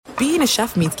being a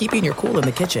chef means keeping your cool in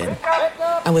the kitchen.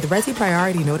 And with Resi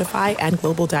Priority Notify and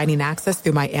Global Dining Access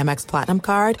through my Amex Platinum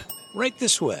card, Right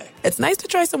this way. it's nice to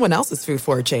try someone else's food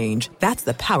for a change. That's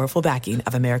the powerful backing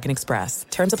of American Express.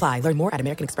 Terms apply. Learn more at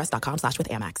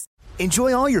americanexpress.com/withAmex.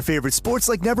 Enjoy all your favorite sports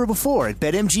like never before at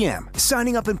BetMGM.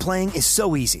 Signing up and playing is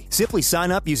so easy. Simply sign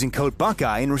up using code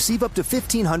Buckeye and receive up to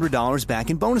 $1,500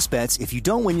 back in bonus bets if you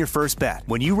don't win your first bet.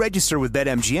 When you register with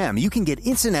BetMGM, you can get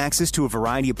instant access to a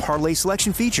variety of parlay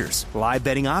selection features, live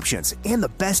betting options, and the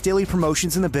best daily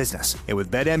promotions in the business. And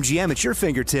with BetMGM at your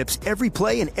fingertips, every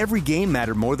play and every game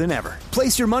matter more than ever.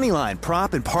 Place your moneyline,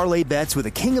 prop, and parlay bets with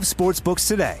the king of sportsbooks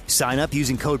today. Sign up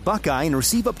using code Buckeye and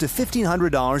receive up to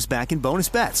 $1,500 back in bonus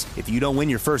bets if you don't win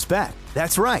your first bet.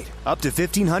 That's right, up to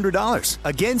 $1,500.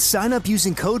 Again, sign up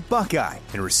using code Buckeye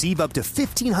and receive up to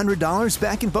 $1,500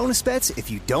 back in bonus bets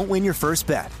if you don't win your first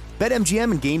bet.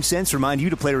 BetMGM and GameSense remind you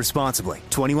to play responsibly.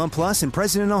 21 plus and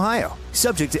present in Ohio.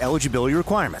 Subject to eligibility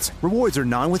requirements. Rewards are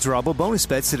non-withdrawable bonus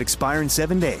bets that expire in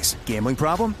 7 days. Gambling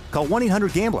problem? Call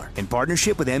 1-800-GAMBLER in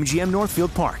partnership with MGM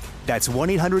Northfield Park. That's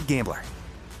 1-800-GAMBLER.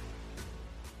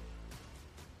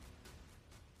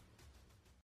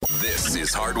 This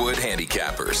is Hardwood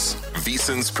Handicappers,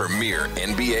 VSiN's premier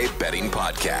NBA betting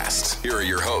podcast. Here are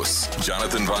your hosts,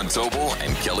 Jonathan Von Tobel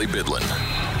and Kelly Bidlin.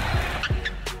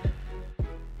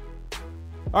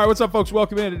 All right, what's up, folks?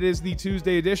 Welcome in. It is the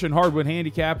Tuesday edition, Hardwood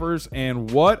Handicappers,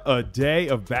 and what a day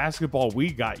of basketball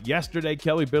we got yesterday.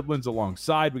 Kelly Bidlin's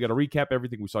alongside. We got to recap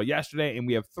everything we saw yesterday, and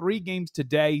we have 3 games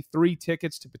today, 3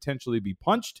 tickets to potentially be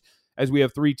punched, as we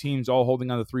have 3 teams all holding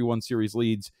on to 3-1 series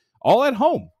leads, all at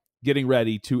home, getting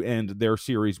ready to end their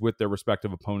series with their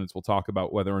respective opponents. We'll talk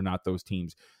about whether or not those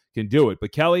teams can do it.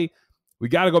 But Kelly, we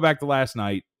got to go back to last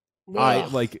night.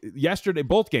 Yesterday,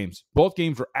 both games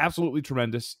were absolutely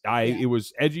tremendous. It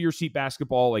was edge of your seat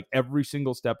basketball, like every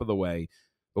single step of the way.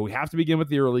 But we have to begin with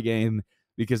the early game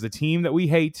because the team that we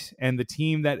hate and the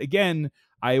team that, again,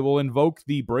 I will invoke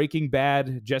the Breaking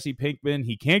Bad Jesse Pinkman.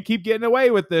 He can't keep getting away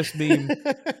with this meme.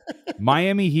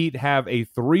 Miami Heat have a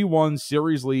 3-1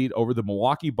 series lead over the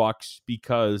Milwaukee Bucks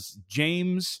because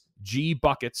James G.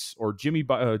 Buckets, or Jimmy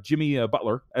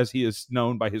Butler, as he is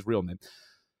known by his real name,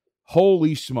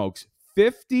 holy smokes,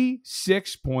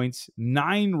 56 points,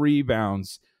 9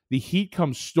 rebounds. The Heat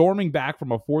come storming back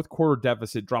from a fourth quarter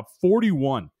deficit, drop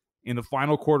 41 in the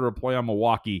final quarter of play on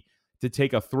Milwaukee to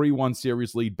take a 3-1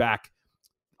 series lead back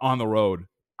on the road.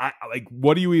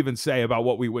 What do you even say about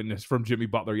what we witnessed from Jimmy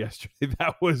Butler yesterday?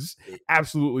 That was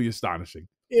absolutely astonishing.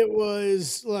 It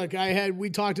was, look, we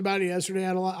talked about it yesterday.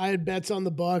 I had bets on the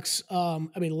Bucks.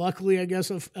 Luckily, I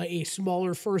guess a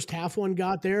smaller first half one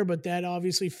got there, but that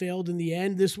obviously failed in the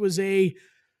end. This was you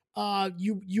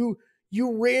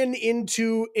ran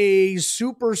into a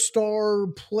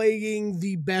superstar playing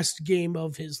the best game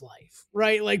of his life,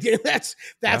 right? Like that's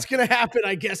going to happen,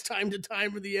 I guess, time to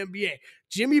time in the NBA.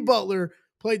 Jimmy Butler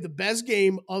played the best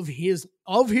game of his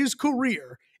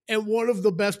career and one of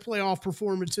the best playoff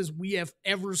performances we have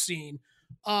ever seen.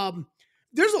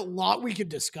 There's a lot we could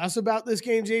discuss about this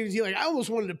game, James. I almost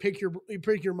wanted to pick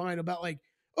your mind about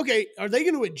okay, are they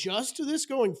going to adjust to this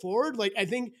going forward? I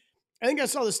think I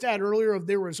saw the stat earlier of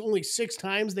there was only 6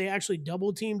 times they actually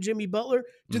double teamed Jimmy Butler.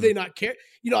 Do they not care?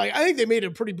 I think they made a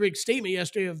pretty big statement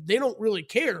yesterday of they don't really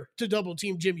care to double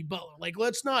team Jimmy Butler.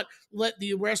 Let's not let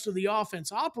the rest of the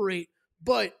offense operate.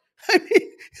 But I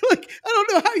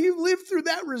don't know how you lived through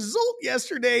that result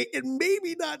yesterday and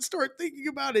maybe not start thinking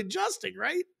about adjusting,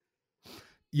 right?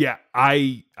 Yeah,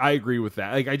 I agree with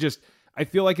that. I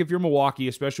feel like if you're Milwaukee,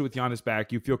 especially with Giannis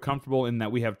back, you feel comfortable in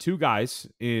that we have 2 guys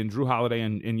in Drew Holiday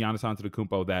and Giannis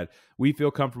Antetokounmpo that we feel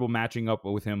comfortable matching up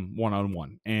with him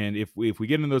one-on-one. And if we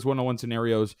get into those one-on-one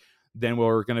scenarios, then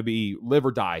we're going to be live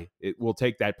or die. We'll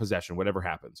take that possession, whatever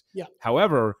happens. Yeah.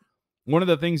 However, one of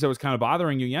the things that was kind of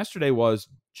bothering you yesterday was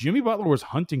Jimmy Butler was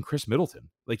hunting Chris Middleton.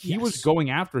 He was going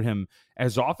after him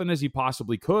as often as he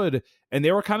possibly could. And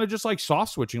they were kind of just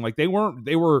soft switching. They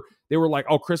were like,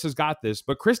 oh, Chris has got this,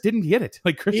 but Chris didn't get it.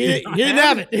 Chris didn't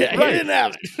have it. Yeah, right. He didn't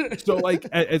have it. So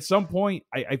at some point,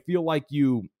 I feel like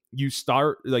you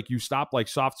stop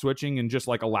soft switching and just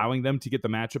allowing them to get the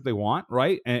matchup they want.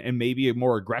 Right. And maybe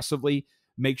more aggressively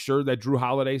make sure that Drew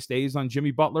Holiday stays on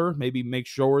Jimmy Butler, maybe make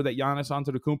sure that Giannis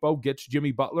Antetokounmpo gets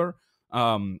Jimmy Butler,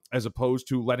 as opposed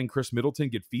to letting Chris Middleton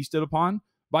get feasted upon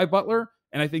by Butler.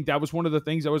 And I think that was one of the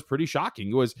things that was pretty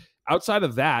shocking. It was outside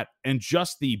of that and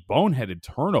just the boneheaded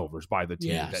turnovers by the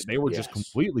team that they were just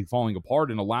completely falling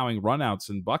apart and allowing runouts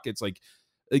and buckets.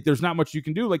 There's not much you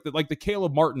can do. Like the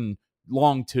Caleb Martin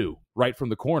long 2 right from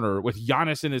the corner with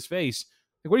Giannis in his face.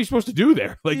 What are you supposed to do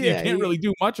there? You can't really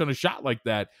do much on a shot like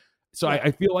that. So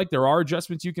I feel like there are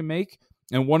adjustments you can make.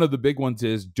 And one of the big ones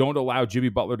is don't allow Jimmy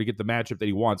Butler to get the matchup that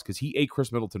he wants because he ate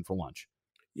Chris Middleton for lunch.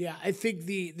 Yeah, I think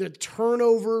the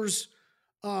turnovers,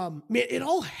 man, it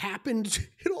all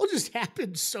just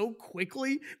happened so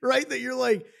quickly, right? That you're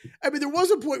like, I mean, there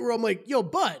was a point where I'm like, yo,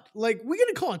 Bud, like, we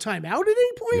gonna call a timeout at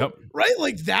any point? Yep. Right?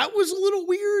 Like, that was a little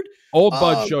weird. Old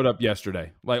Bud showed up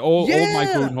yesterday. Like old Mike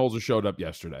Budenholzer showed up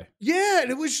yesterday. Yeah,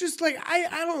 and it was just like, I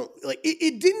don't, like,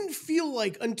 it didn't feel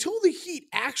like until the Heat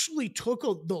actually took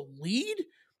the lead,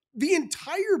 the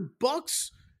entire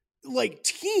Bucks like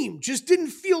team just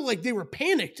didn't feel like they were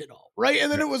panicked at all, right?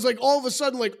 And then it was like all of a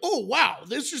sudden like, oh wow,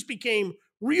 this just became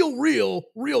real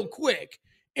quick.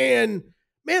 And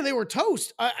man, they were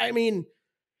toast. I mean,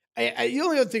 the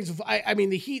only other things, I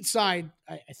mean, the Heat side,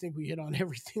 I think we hit on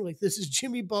everything. Like, this is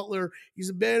Jimmy Butler.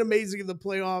 He's been amazing in the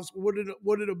playoffs.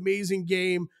 What an amazing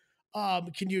game.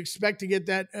 Can you expect to get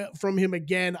that from him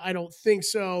again? I don't think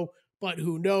so. But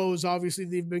who knows? Obviously,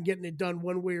 they've been getting it done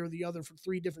one way or the other for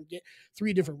three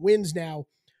different wins now.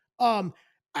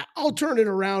 I'll turn it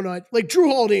around on like Drew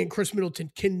Holiday and Chris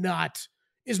Middleton cannot,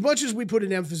 as much as we put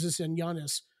an emphasis on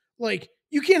Giannis, like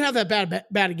you can't have that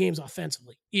bad of games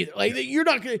offensively either. Like you're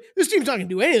not gonna, this team's not gonna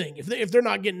do anything if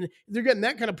they're getting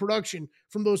that kind of production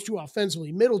from those two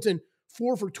offensively. Middleton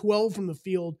 4 for 12 from the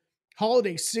field,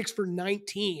 Holiday 6 for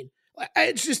 19.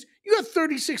 It's just, you got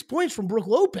 36 points from Brook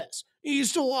Lopez. You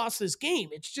still lost this game.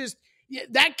 It's just,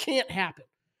 that can't happen.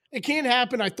 It can't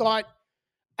happen. I thought,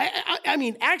 I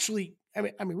mean,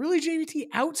 really, JVT,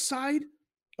 outside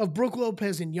of Brook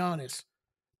Lopez and Giannis,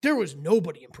 there was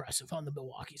nobody impressive on the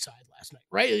Milwaukee side last night,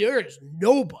 right? There is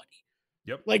nobody.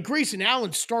 Yep. Like Grayson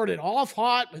Allen started off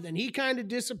hot, but then he kind of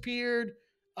disappeared.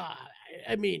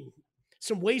 I mean,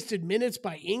 some wasted minutes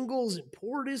by Ingles and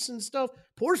Portis and stuff.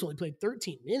 Portis only played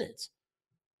 13 minutes.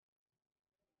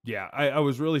 Yeah, I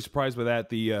was really surprised by that.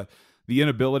 The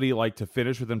inability like to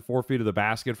finish within 4 feet of the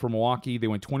basket for Milwaukee. They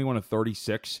went 21 of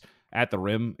 36 at the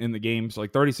rim in the game. So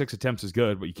like 36 attempts is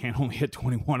good, but you can't only hit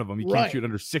 21 of them. You can't shoot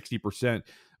under 60%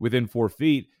 within 4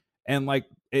 feet. And like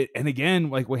and again,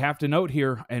 like we have to note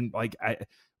here, and like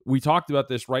we talked about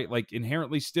this, right? Like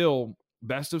inherently still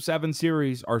best of 7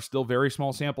 series are still very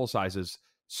small sample sizes.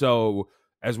 So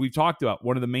as we've talked about,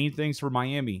 one of the main things for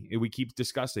Miami, and we keep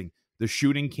discussing, the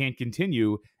shooting can't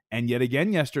continue. And yet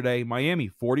again yesterday,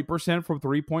 Miami, 40% from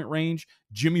three-point range.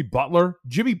 Jimmy Butler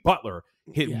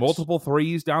hit multiple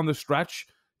threes down the stretch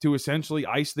to essentially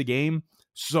ice the game.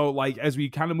 So like as we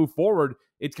kind of move forward,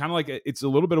 it's kind of like it's a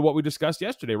little bit of what we discussed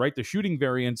yesterday, right? The shooting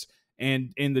variance,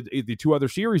 and in the two other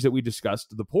series that we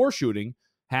discussed, the poor shooting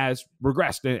has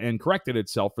regressed and corrected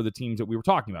itself for the teams that we were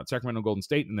talking about, Sacramento, Golden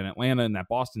State, and then Atlanta and that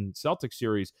Boston Celtics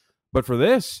series. But for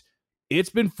this, it's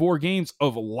been 4 games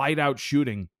of light out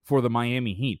shooting for the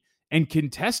Miami Heat and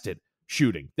contested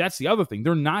shooting. That's the other thing.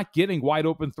 They're not getting wide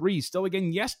open threes. Still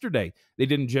again yesterday, they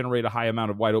didn't generate a high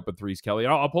amount of wide open threes, Kelly.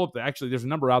 I'll pull up actually there's a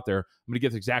number out there. I'm going to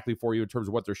get exactly for you in terms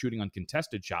of what they're shooting on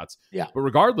contested shots. Yeah. But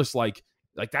regardless, like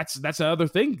that's another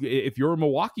thing. If you're in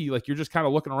Milwaukee, like you're just kind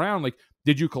of looking around like,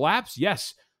 did you collapse?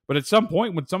 Yes. But at some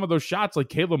point when some of those shots like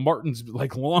Caleb Martin's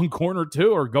like long corner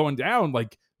too are going down,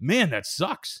 like, man, that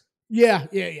sucks. Yeah.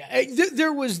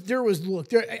 There was look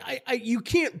there. You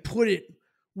can't put it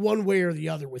one way or the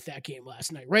other with that game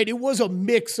last night, right? It was a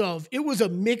mix of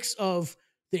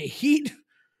the Heat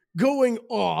going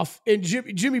off and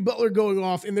Jimmy Butler going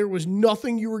off, and there was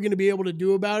nothing you were going to be able to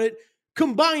do about it,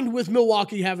 combined with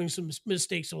Milwaukee having some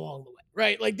mistakes along the way,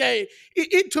 right? Like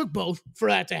it took both for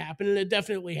that to happen, and it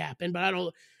definitely happened. But I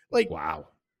don't like. Wow.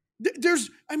 There's,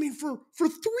 I mean, for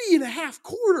 3.5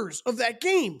 quarters of that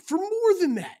game, for more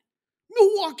than that,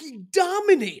 Milwaukee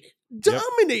dominated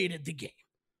the game.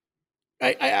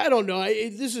 I don't know.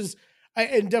 I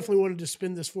definitely wanted to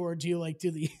spin this forward to you. Like,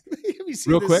 have you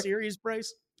seen this series,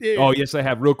 Bryce? Yeah. Oh, yes, I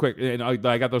have. Real quick. And I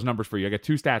got those numbers for you. I got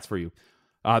 2 stats for you.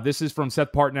 This is from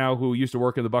Seth Partnow, who used to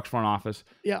work in the Bucks front office.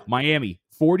 Yeah. Miami,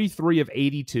 43 of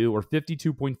 82 or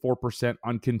 52.4%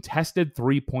 on contested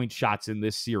 3-point shots in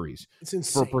this series. It's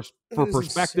insane. For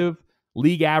perspective,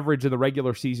 league average in the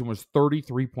regular season was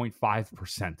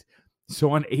 33.5%.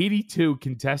 So on 82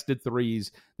 contested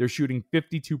threes, they're shooting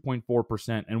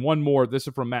 52.4%. And one more, this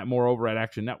is from Matt Moore over at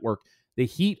Action Network. The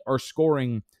Heat are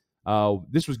scoring,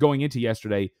 this was going into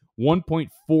yesterday,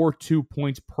 1.42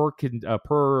 points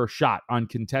per shot on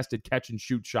contested catch and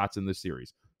shoot shots in this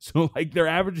series. So like they're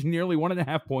averaging nearly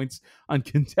 1.5 points on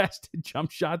contested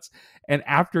jump shots. And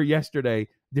after yesterday,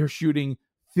 they're shooting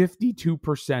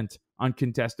 52% on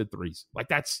contested threes. Like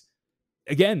that's,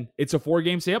 again, it's a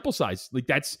 4-game sample size. Like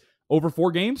that's, over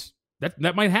 4 games, that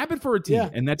might happen for a team. Yeah,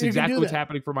 and that's exactly what's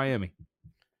happening for Miami.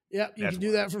 Yeah, you can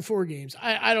do that for 4 games.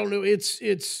 I don't know. It's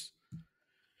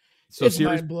So it's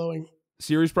mind-blowing.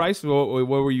 Series price? What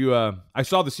were you? I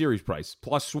saw the series price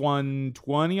plus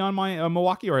 120 on my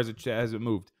Milwaukee, or has it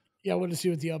moved? Yeah, I want to see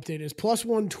what the update is. Plus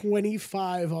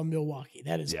 125 on Milwaukee.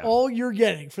 That is all you're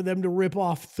getting for them to rip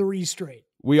off 3 straight.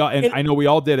 I know we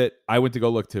all did it. I went to go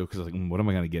look too because I was like, what am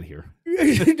I going to get here?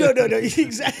 No,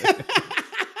 exactly.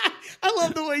 I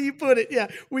love the way you put it. Yeah,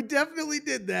 we definitely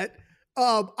did that.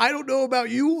 I don't know about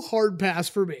you. Hard pass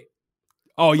for me.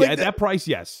 Oh yeah, at that price,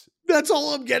 yes. That's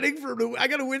all I'm getting from. I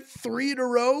got to win 3 in a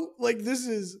row. Like this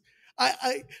is.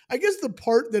 I guess the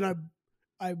part that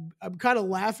I'm kind of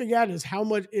laughing at is how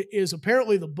much is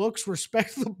apparently the books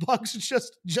respect the Bucks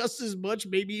just as much,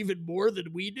 maybe even more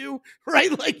than we do,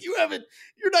 right? Like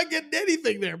you're not getting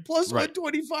anything there. Plus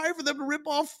 125 for them to rip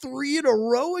off 3 in a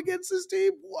row against this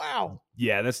team. Wow.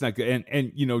 Yeah, that's not good.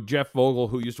 And Jeff Vogel,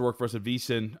 who used to work for us at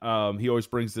VSiN, he always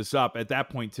brings this up. At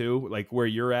that point too, like where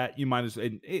you're at, you might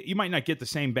not get the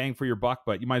same bang for your buck,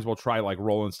 but you might as well try like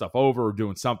rolling stuff over or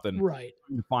doing something, right?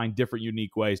 To find different,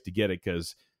 unique ways to get it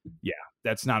because. Yeah,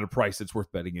 that's not a price that's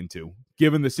worth betting into,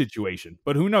 given the situation.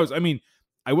 But who knows? I mean,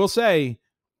 I will say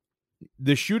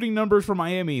the shooting numbers for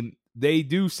Miami, they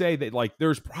do say that like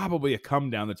there's probably a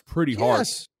come down that's pretty hard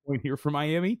here for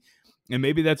Miami. And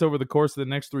maybe that's over the course of the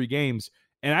next 3 games.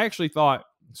 And I actually thought,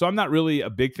 so I'm not really a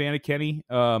big fan of Kenny.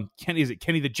 Is it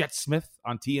Kenny the Jet Smith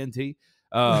on TNT?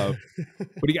 But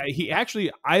he actually,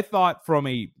 I thought from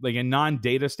a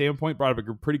non-data standpoint, brought up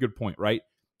a pretty good point, right?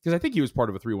 Because I think he was part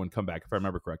of a 3-1 comeback, if I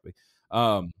remember correctly.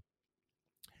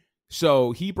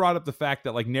 So he brought up the fact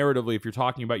that, like, narratively, if you're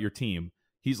talking about your team,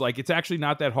 he's like, it's actually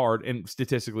not that hard, and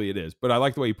statistically it is. But I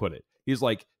like the way he put it. He's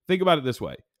like, think about it this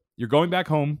way. You're going back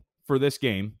home for this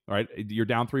game, right? You're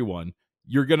down 3-1.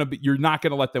 You're not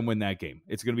gonna let them win that game.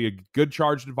 It's gonna be a good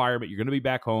charged environment. You're gonna be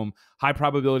back home. High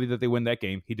probability that they win that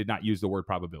game. He did not use the word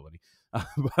probability,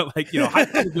 but high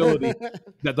probability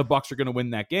that the Bucks are gonna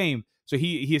win that game. So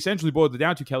he essentially boiled it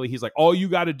down to, Kelly. He's like, all you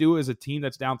got to do as a team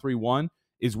that's down 3-1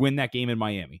 is win that game in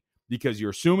Miami because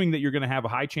you're assuming that you're going to have a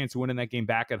high chance of winning that game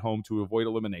back at home to avoid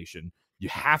elimination. You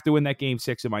have to win that game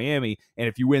 6 in Miami, and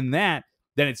if you win that,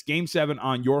 then it's game 7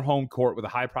 on your home court with a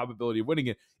high probability of winning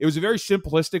it. It was a very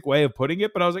simplistic way of putting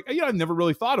it, but I was like, I've never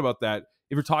really thought about that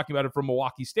if you're talking about it from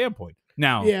Milwaukee's standpoint.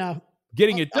 Now,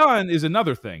 getting it done is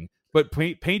another thing, but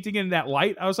painting in that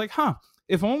light, I was like,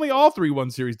 if only all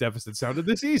 3-1 series deficits sounded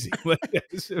this easy. It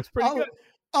was pretty good.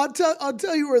 I'll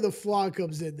tell you where the flaw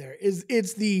comes in there.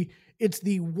 It's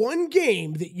the one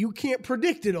game that you can't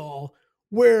predict at all,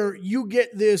 where you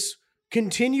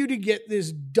continue to get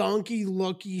this donkey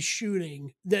lucky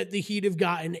shooting that the Heat have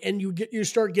gotten, and you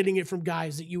start getting it from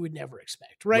guys that you would never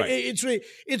expect, right?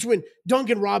 It's when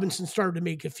Duncan Robinson started to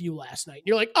make a few last night. And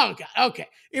you're like, oh god, okay.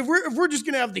 If we're just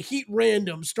gonna have the Heat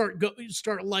random start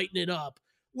lighting it up,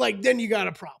 like then you got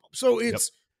a problem. So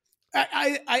it's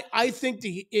I think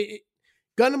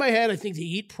gun to my head, I think the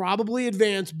Heat probably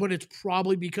advance, but it's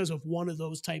probably because of one of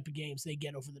those type of games they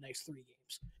get over the next 3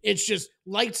 games. It's just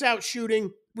lights out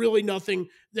shooting, really nothing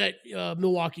that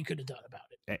Milwaukee could have done about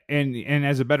it. And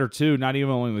as a better too, not even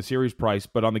only on the series price,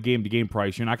 but on the game-to-game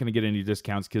price, you're not going to get any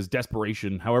discounts because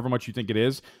desperation, however much you think it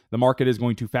is, the market is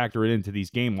going to factor it into these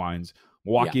game lines.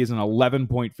 Milwaukee is an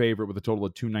 11-point favorite with a total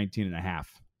of 219.5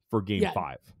 for game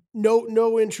 5.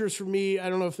 No interest for me. I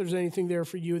don't know if there's anything there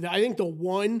for you. I think the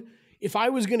one, if I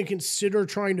was going to consider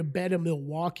trying to bet a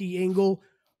Milwaukee angle,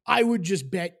 I would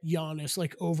just bet Giannis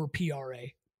like over PRA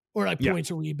or like points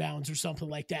or rebounds or something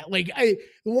like that. Like the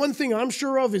one thing I'm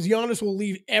sure of is Giannis will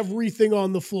leave everything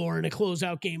on the floor in a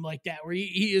closeout game like that, where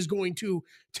he is going to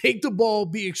take the ball,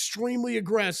 be extremely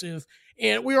aggressive.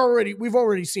 And we've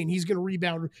already seen he's going to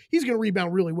rebound. He's going to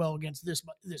rebound really well against this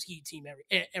Heat team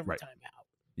every time out.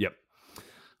 Yep.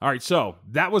 All right, so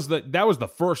that was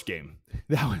the first game.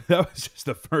 That was just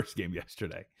the first game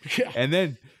yesterday,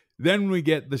 and then we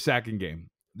get the second game.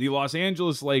 The Los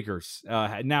Angeles Lakers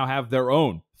now have their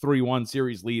own 3-1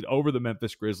 series lead over the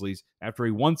Memphis Grizzlies after a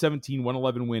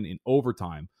 117-111 win in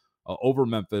overtime over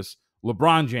Memphis.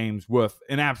 LeBron James with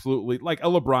an absolutely like a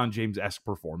LeBron James-esque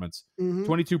performance.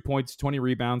 22 points, 20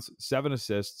 rebounds, 7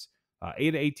 assists,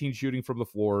 8-18 shooting from the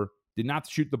floor. Did not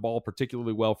shoot the ball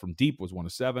particularly well from deep, was 1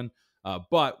 of 7.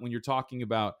 But when you're talking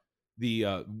about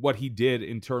the what he did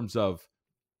in terms of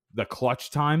the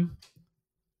clutch time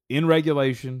in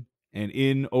regulation and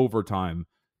in overtime,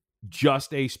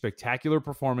 just a spectacular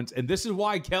performance. And this is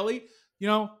why, Kelly,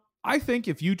 I think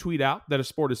if you tweet out that a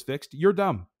sport is fixed, you're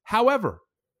dumb. However,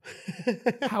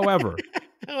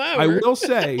 I will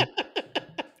say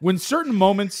when certain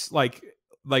moments like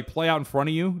play out in front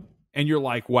of you and you're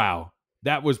like, wow,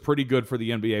 that was pretty good for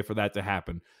the NBA for that to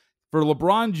happen. For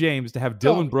LeBron James to have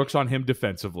Dylan Brooks on him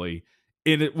defensively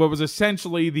in what was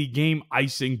essentially the game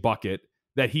icing bucket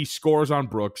that he scores on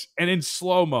Brooks. And in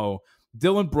slow-mo,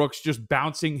 Dillon Brooks just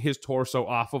bouncing his torso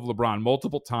off of LeBron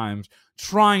multiple times,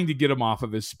 trying to get him off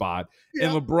of his spot. Yeah.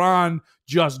 And LeBron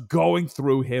just going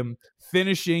through him,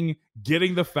 finishing,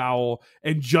 getting the foul,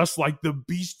 and just like the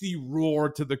beastie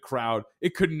roar to the crowd.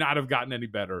 It could not have gotten any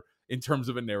better in terms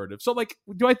of a narrative. So, like,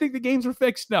 do I think the games are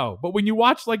fixed? No. But when you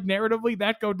watch, like, narratively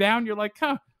that go down, you're like,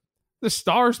 the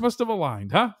stars must have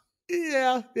aligned, huh?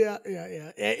 Yeah.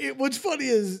 What's funny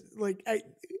is, like,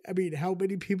 I mean, how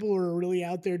many people are really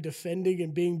out there defending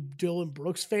and being Dillon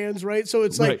Brooks fans, right? So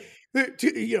it's like,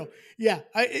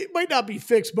 it might not be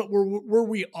fixed, but were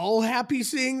we all happy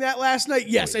seeing that last night?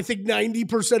 Yes, I think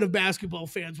 90% of basketball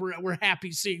fans were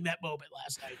happy seeing that moment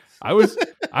last night. I was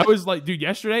like, dude,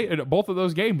 yesterday at both of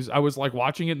those games, I was like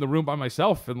watching it in the room by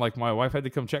myself, and like my wife had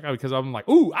to come check out because I'm like,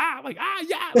 yeah, like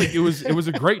it was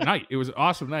a great night. It was an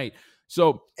awesome night.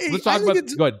 So let's talk about.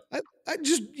 Go ahead. I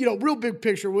just, real big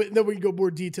picture, and then we can go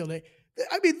more detailed. I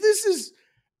mean,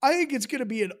 I think it's going to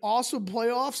be an awesome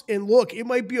playoffs. And look, it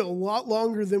might be a lot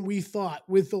longer than we thought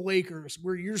with the Lakers,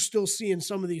 where you're still seeing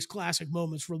some of these classic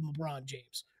moments from LeBron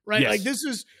James, right? Yes. Like this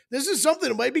is something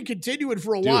that might be continuing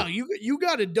for a while. You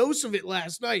got a dose of it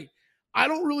last night. I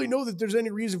don't really know that there's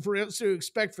any reason for us to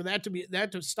expect for that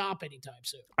to stop anytime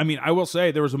soon. I mean, I will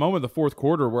say there was a moment in the fourth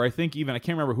quarter where I think I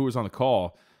can't remember who was on the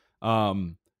call.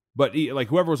 But like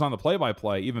whoever was on the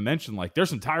play-by-play even mentioned, like, there's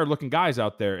some tired-looking guys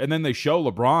out there. And then they show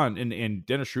LeBron and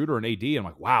Dennis Schroeder and AD, and I'm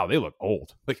like, wow, they look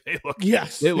old. Like, they look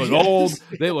old.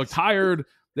 They look tired.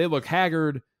 They look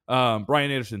haggard.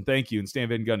 Brian Anderson, thank you, and Stan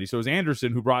Van Gundy. So it was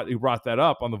Anderson who brought that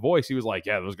up on The Voice. He was like,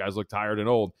 yeah, those guys look tired and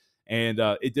old. And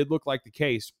it did look like the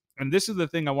case. And this is the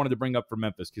thing I wanted to bring up for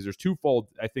Memphis, because there's twofold,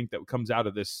 I think, that comes out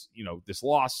of this, this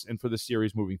loss and for this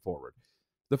series moving forward.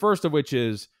 The first of which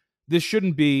is, this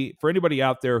shouldn't be, for anybody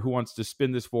out there who wants to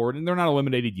spin this forward, and they're not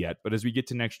eliminated yet, but as we get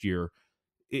to next year,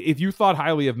 if you thought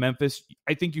highly of Memphis,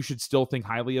 I think you should still think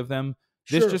highly of them.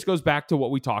 This just goes back to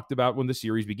what we talked about when the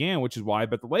series began, which is why I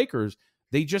bet the Lakers,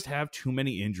 they just have too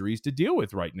many injuries to deal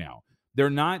with right now.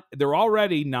 They're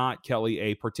already not, Kelly,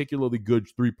 a particularly good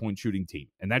three-point shooting team,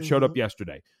 and that showed up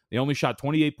yesterday. They only shot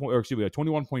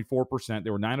 21.4%. They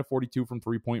were 9 of 42 from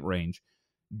three-point range.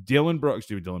 Dillon Brooks.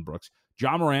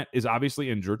 Ja Morant is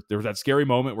obviously injured. There was that scary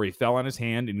moment where he fell on his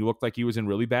hand and he looked like he was in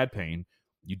really bad pain.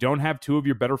 You don't have two of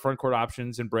your better front court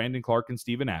options in Brandon Clark and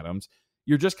Steven Adams.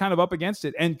 You're just kind of up against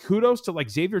it. And kudos to, like,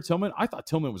 Xavier Tillman. I thought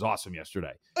Tillman was awesome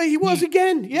yesterday. He was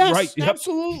again. Yes, right.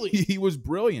 Absolutely. He was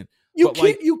brilliant.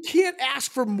 You can't ask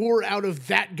for more out of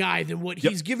that guy than what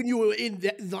he's given you in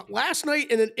the last night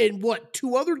and in what,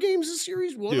 two other games this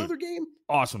series? One other game?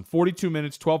 Awesome. 42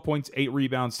 minutes, 12 points, 8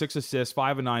 rebounds, 6 assists,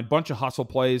 5 and 9, bunch of hustle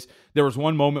plays. There was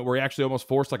one moment where he actually almost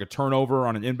forced like a turnover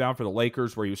on an inbound for the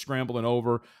Lakers where he was scrambling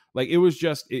over. Like, it was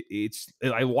just,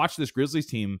 I watched this Grizzlies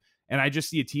team and I just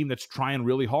see a team that's trying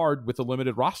really hard with a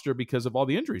limited roster because of all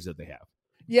the injuries that they have.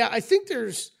 Yeah, I think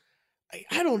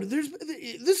I don't know.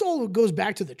 This all goes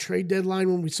back to the trade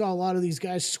deadline when we saw a lot of these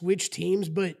guys switch teams,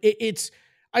 but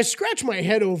I scratch my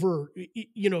head over,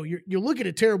 you're looking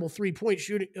at terrible 3-point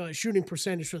shooting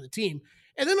percentage for the team.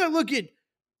 And then I look at,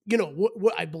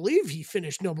 what I believe he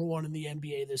finished number 1 in the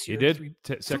NBA this year. He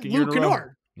did. Second year in a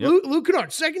row. Luke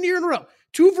Kennard, second year in a row.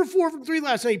 2 for 4 from 3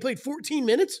 last night. He played 14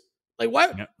 minutes. Like,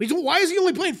 why? Yep. Why is he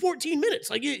only playing 14 minutes?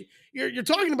 Like, you're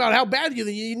talking about how bad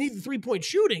you need the 3-point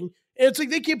shooting. And it's like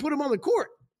they can't put him on the court.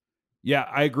 Yeah,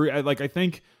 I agree. I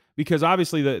think because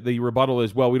obviously the rebuttal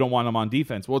is, well, we don't want him on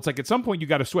defense. Well, it's like at some point you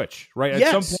got to switch, right?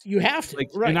 Yes, at some point, you have to.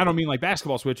 Right. And I don't mean like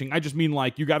basketball switching. I just mean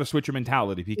like you got to switch your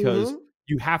mentality because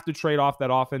you have to trade off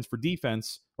that offense for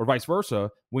defense or vice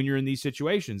versa when you're in these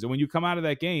situations. And when you come out of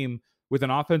that game with an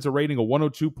offensive rating of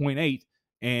 102.8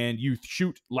 and you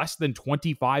shoot less than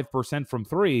 25% from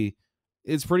 3,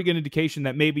 it's a pretty good indication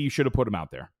that maybe you should have put him out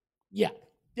there. Yeah.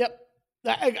 Yep.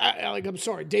 I'm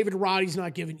sorry, David Roddy's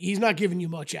not giving you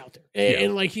much out there,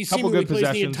 and like he seemingly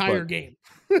plays the entire game.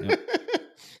 Yeah.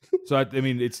 So I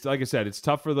mean, it's like I said, it's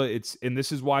tough and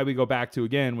this is why we go back to,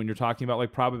 again, when you're talking about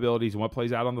like probabilities and what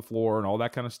plays out on the floor and all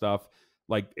that kind of stuff.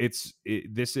 Like this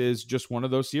is just one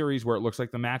of those series where it looks like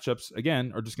the matchups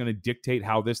again are just going to dictate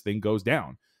how this thing goes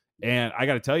down. And I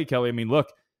got to tell you, Kelly, I mean,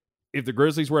 look, if the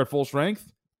Grizzlies were at full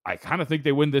strength, I kind of think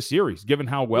they win this series, given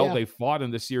how well they fought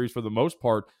in this series for the most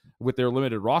part with their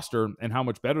limited roster and how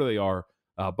much better they are.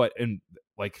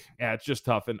 It's just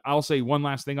tough. And I'll say one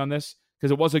last thing on this,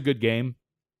 because it was a good game.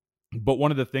 But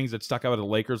one of the things that stuck out of the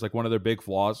Lakers, like one of their big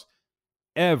flaws,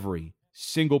 every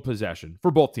single possession for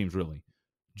both teams, really,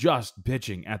 just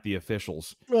bitching at the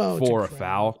officials for a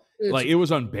foul. It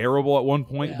was unbearable at one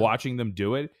point watching them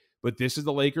do it. But this is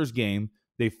the Lakers game.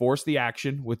 They force the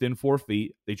action within 4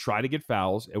 feet. They try to get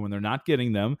fouls, and when they're not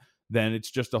getting them, then it's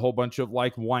just a whole bunch of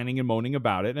like whining and moaning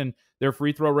about it. And their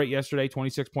free throw rate yesterday,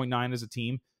 26.9 as a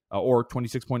team, or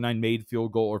 26.9 made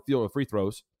field goal or free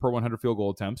throws per 100 field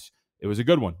goal attempts. It was a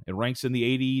good one. It ranks in the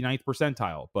 89th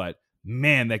percentile, but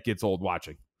man, that gets old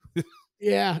watching.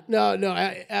 Yeah, no,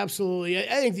 absolutely.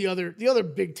 I think the other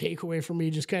big takeaway for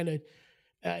me, just kind of,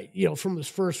 from this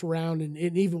first round and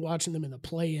even watching them in the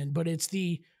play-in, but it's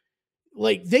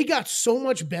they got so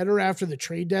much better after the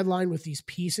trade deadline with these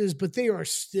pieces, but they are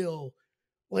still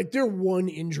they're one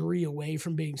injury away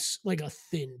from being like a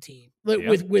thin team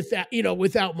with that,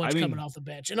 without much coming off the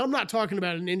bench. And I'm not talking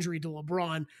about an injury to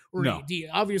LeBron or AD.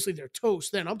 Obviously they're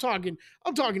toast. Then I'm talking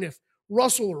if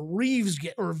Russell or Reeves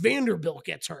or Vanderbilt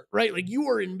gets hurt, right? Like, you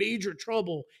are in major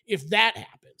trouble if that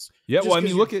happens. Yeah, well, I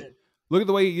mean, look at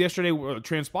the way yesterday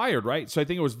transpired, right? So I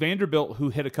think it was Vanderbilt who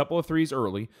hit a couple of threes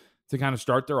early to kind of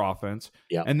start their offense.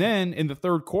 Yeah. And then in the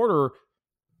third quarter,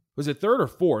 was it third or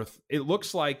fourth? It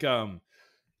looks like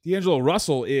D'Angelo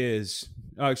Russell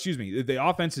the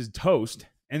offense is toast.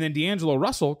 And then D'Angelo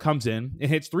Russell comes in and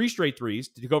hits 3 straight threes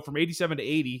to go from 87 to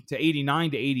 80 to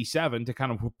 89 to 87 to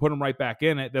kind of put them right back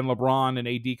in it. Then LeBron and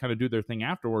AD kind of do their thing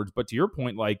afterwards. But to your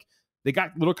point, they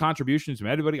got little contributions from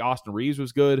everybody. Austin Reeves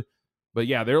was good. But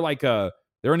yeah, they're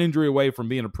they're an injury away from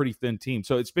being a pretty thin team.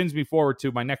 So it spins me forward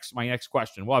to my next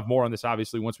question. We'll have more on this,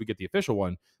 obviously, once we get the official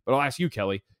one. But I'll ask you,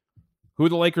 Kelly, who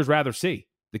would the Lakers rather see,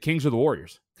 the Kings or the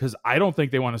Warriors? Because I don't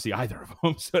think they want to see either of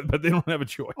them, but they don't have a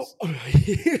choice.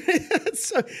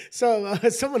 So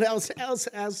someone else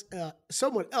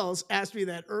asked me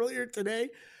that earlier today.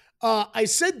 I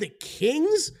said the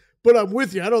Kings, but I'm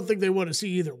with you. I don't think they want to see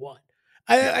either one.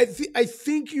 I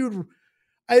think you'd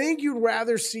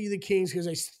rather see the Kings because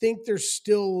I think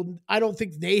I don't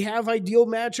think they have ideal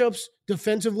matchups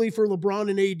defensively for LeBron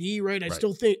and AD, right? I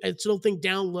still think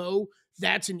down low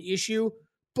that's an issue,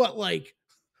 but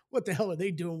what the hell are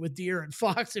they doing with De'Aaron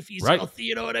Fox if he's healthy?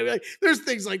 You know what I mean? There's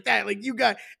things like that. You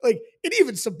got and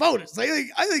even Sabonis.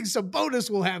 I think Sabonis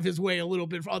will have his way a little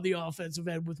bit on the offensive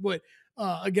end with what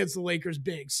against the Lakers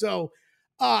big. So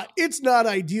it's not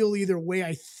ideal either way.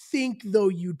 I think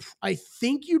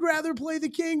you'd rather play the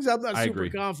Kings. I'm not super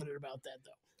confident about that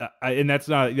though. And that's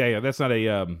not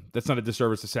a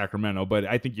disservice to Sacramento, but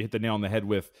I think you hit the nail on the head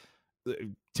with.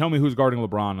 Tell me who's guarding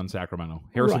LeBron on Sacramento?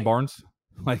 Harrison Barnes.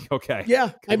 Okay.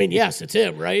 Yeah. I mean, yes, it's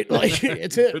him, right?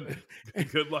 It's him.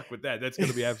 Good luck with that. That's going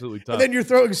to be absolutely tough. And then you're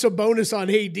throwing some bonus on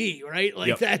AD, right?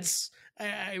 That's,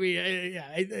 I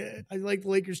like the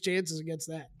Lakers' chances against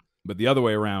that. But the other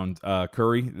way around,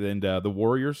 Curry and the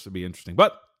Warriors would be interesting.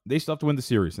 But they still have to win the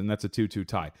series, and that's a 2-2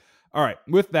 tie. All right.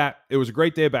 With that, it was a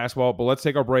great day of basketball, but let's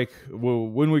take our break.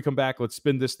 When we come back, let's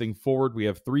spin this thing forward. We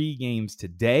have 3 games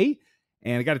today.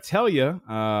 And I got to tell you,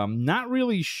 not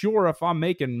really sure if I'm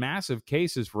making massive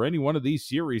cases for any one of these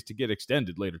series to get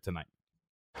extended later tonight.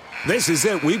 This is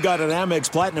it. We've got an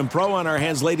Amex Platinum Pro on our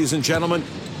hands, ladies and gentlemen.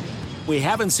 We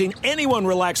haven't seen anyone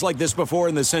relax like this before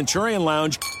in the Centurion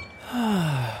Lounge.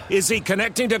 Is he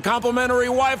connecting to complimentary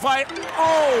Wi-Fi?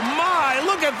 Oh, my.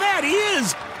 Look at that. He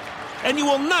is. And you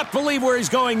will not believe where he's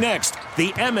going next. The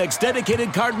Amex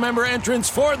dedicated card member entrance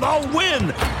for the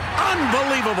win.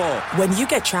 Unbelievable. When you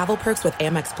get travel perks with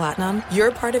Amex Platinum,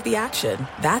 you're part of the action.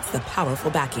 That's the powerful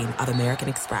backing of American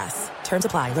Express. Terms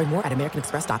apply. Learn more at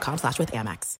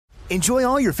americanexpress.com/withAmex. Enjoy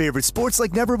all your favorite sports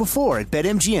like never before at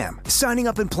BetMGM. Signing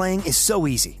up and playing is so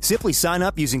easy. Simply sign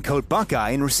up using code Buckeye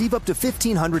and receive up to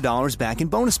 $1,500 back in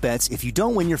bonus bets if you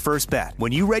don't win your first bet.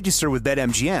 When you register with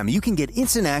BetMGM, you can get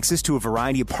instant access to a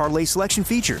variety of parlay selection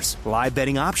features, live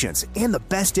betting options, and the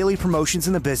best daily promotions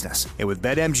in the business. And with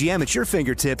BetMGM at your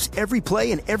fingertips, every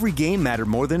play and every game matter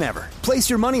more than ever. Place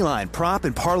your moneyline, prop,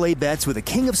 and parlay bets with the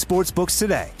king of sportsbooks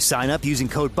today. Sign up using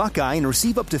code Buckeye and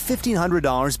receive up to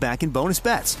 $1,500 back in bonus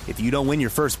bets if you don't win your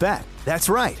first bet. That's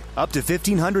right, up to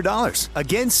 $1,500.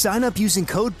 Again, sign up using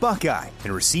code Buckeye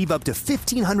and receive up to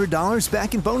 $1,500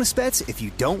 back in bonus bets if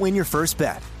you don't win your first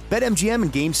bet. BetMGM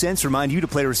and GameSense remind you to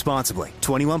play responsibly.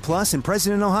 21 plus and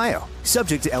present in Ohio.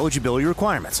 Subject to eligibility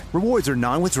requirements. Rewards are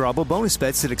non-withdrawable bonus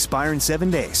bets that expire in 7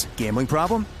 days. Gambling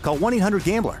problem? Call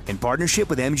 1-800-GAMBLER in partnership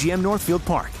with MGM Northfield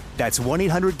Park. That's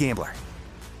 1-800-GAMBLER.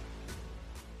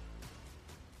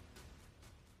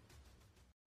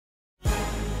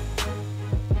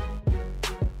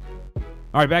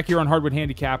 All right, back here on Hardwood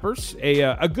Handicappers,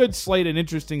 a good slate, an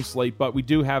interesting slate, but we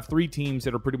do have 3 teams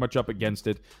that are pretty much up against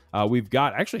it. We've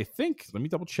got, actually, I think, let me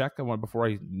double check.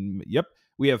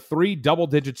 We have 3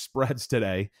 double-digit spreads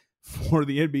today for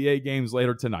the NBA games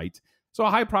later tonight. So a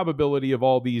high probability of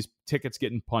all these tickets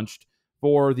getting punched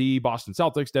for the Boston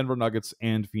Celtics, Denver Nuggets,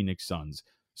 and Phoenix Suns.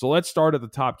 So let's start at the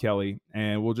top, Kelly,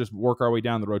 and we'll just work our way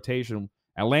down the rotation.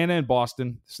 Atlanta and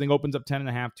Boston. This thing opens up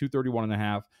 10.5,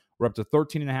 231.5. We're up to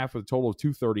 13.5 with a total of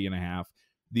 230.5.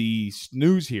 The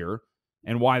snooze here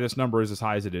and why this number is as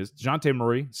high as it is. DeJounte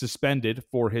Murray suspended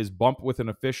for his bump with an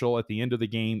official at the end of the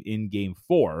game in Game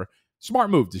 4.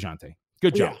 Smart move, DeJounte.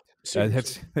 Good job.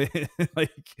 That's like,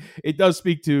 it does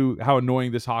speak to how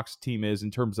annoying this Hawks team is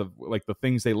in terms of like the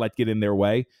things they let get in their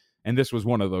way. And this was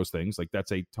one of those things. Like,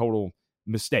 that's a total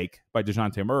mistake by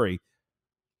DeJounte Murray.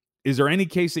 Is there any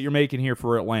case that you're making here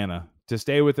for Atlanta to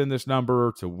stay within this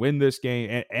number, to win this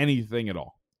game, anything at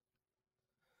all?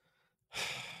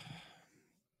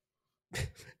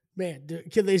 Man,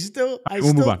 can they still? I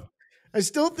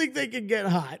still think they can get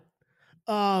hot.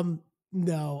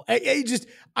 No,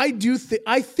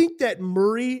 I think that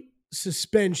Murray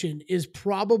suspension is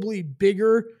probably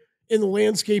bigger in the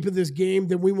landscape of this game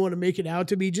than we want to make it out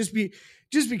to be, just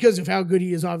because of how good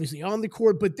he is obviously on the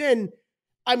court. But then,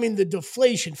 I mean, the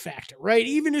deflation factor, right?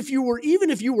 Even if you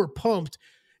were pumped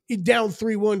down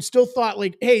 3-1, still thought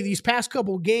like, hey, these past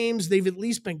couple games, they've at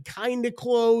least been kind of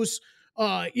close.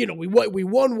 We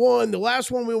won one. The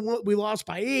last one we lost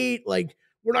by 8. Like,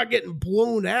 we're not getting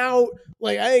blown out.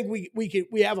 Like, I think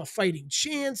we have a fighting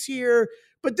chance here.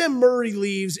 But then Murray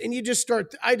leaves, and I just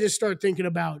start thinking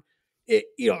about it.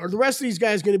 Are the rest of these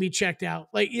guys going to be checked out?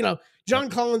 Like, John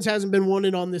Collins hasn't been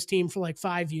wanted on this team for like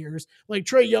 5 years. Like,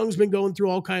 Trae Young's been going through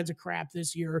all kinds of crap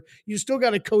this year. You still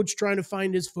got a coach trying to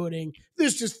find his footing.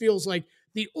 This just feels like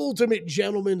the ultimate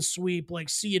gentleman sweep, like,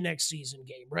 see you next season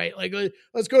game, right? Like,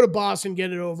 let's go to Boston,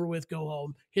 get it over with, go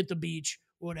home, hit the beach,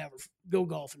 whatever, go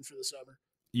golfing for the summer.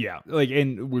 Yeah.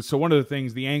 And so one of the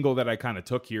things, the angle that I kind of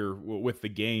took here with the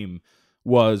game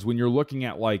was when you're looking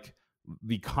at like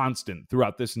the constant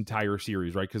throughout this entire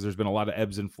series, right? Because there's been a lot of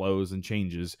ebbs and flows and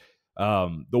changes.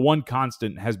 The one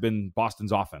constant has been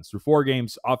Boston's offense. Through 4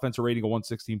 games, offensive rating of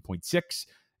 116.6.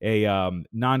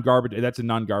 That's a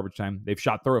non-garbage time. They've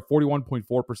shot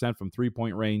 41.4% from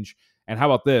 3-point range. And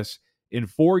how about this? In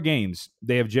 4 games,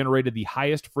 they have generated the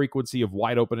highest frequency of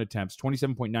wide open attempts.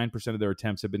 27.9% of their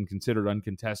attempts have been considered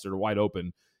uncontested or wide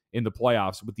open in the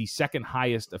playoffs, with the second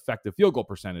highest effective field goal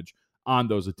percentage on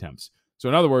those attempts. So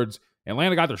in other words,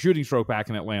 Atlanta got their shooting stroke back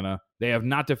in Atlanta. They have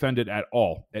not defended at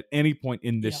all at any point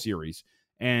in this series.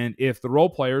 And if the role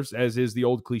players, as is the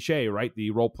old cliche, right?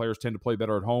 The role players tend to play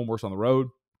better at home, worse on the road.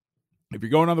 If you're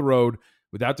going on the road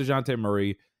without DeJounte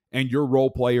Murray and your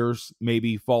role players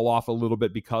maybe fall off a little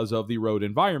bit because of the road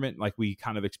environment, like we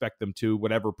kind of expect them to,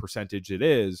 whatever percentage it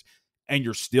is, and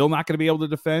you're still not going to be able to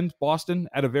defend Boston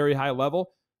at a very high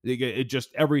level, it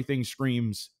just, everything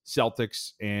screams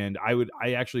Celtics. And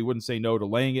I actually wouldn't say no to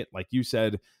laying it. Like you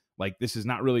said, like, this is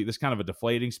not really, this kind of a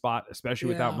deflating spot, especially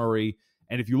without Murray.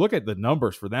 And if you look at the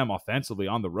numbers for them offensively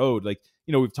on the road, like,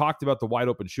 we've talked about the wide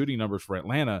open shooting numbers for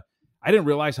Atlanta. I didn't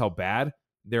realize how bad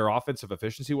their offensive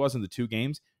efficiency was in the 2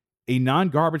 games. A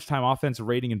non-garbage time offensive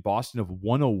rating in Boston of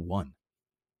 101,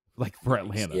 like, for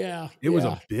Atlanta. It was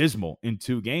abysmal in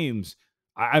 2 games.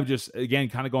 I'm just, again,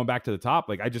 kind of going back to the top.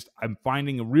 Like, I'm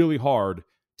finding it really hard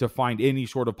to find any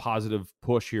sort of positive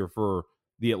push here for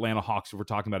the Atlanta Hawks if we're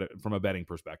talking about it from a betting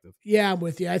perspective. Yeah, I'm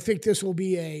with you. I think this will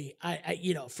be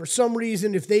for some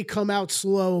reason, if they come out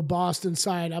slow, Boston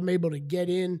side, I'm able to get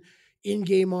in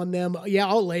game on them. Yeah,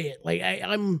 I'll lay it. Like,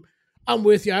 I'm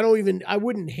with you. I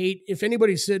wouldn't hate if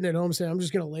anybody's sitting at home saying, I'm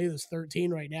just going to lay this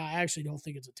 13 right now. I actually don't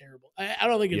think it's a terrible, I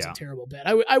don't think it's a terrible bet.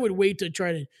 I would wait to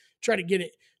try to get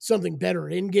it something better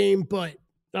in game, but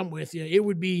I'm with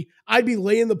you. I'd be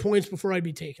laying the points before I'd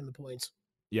be taking the points.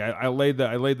 Yeah, I laid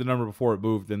the number before it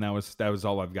moved, and that was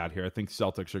all I've got here. I think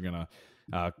Celtics are going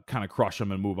to kind of crush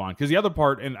them and move on. Because the other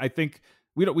part, and I think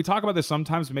we talk about this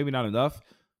sometimes, but maybe not enough,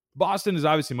 Boston is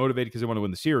obviously motivated because they want to win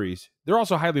the series. They're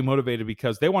also highly motivated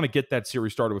because they want to get that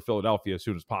series started with Philadelphia as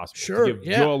soon as possible. Sure, to give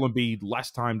Joel Embiid less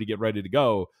time to get ready to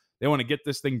go. They want to get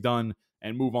this thing done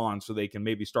and move on so they can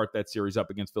maybe start that series up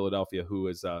against Philadelphia, who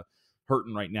is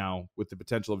hurting right now with the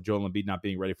potential of Joel Embiid not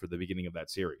being ready for the beginning of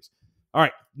that series. All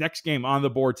right, next game on the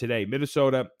board today,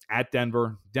 Minnesota at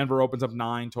Denver. Denver opens up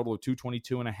 9, total of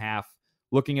 222.5.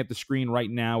 Looking at the screen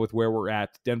right now with where we're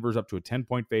at, Denver's up to a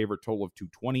 10-point favorite, total of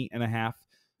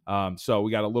 220.5. So we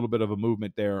got a little bit of a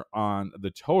movement there on the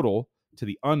total to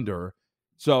the under.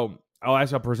 So I'll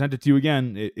present it to you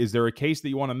again. Is there a case that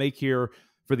you want to make here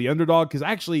for the underdog? Because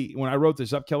actually, when I wrote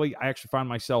this up, Kelly, I actually found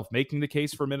myself making the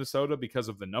case for Minnesota because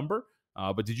of the number.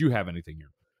 But did you have anything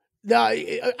here? No,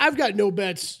 I've got no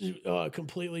bets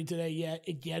completely today yet,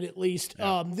 again, at least.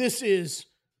 Yeah. This is,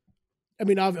 I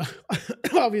mean,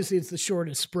 obviously it's the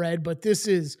shortest spread, but this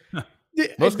is...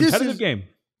 most competitive game.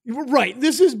 Right.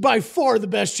 This is by far the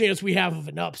best chance we have of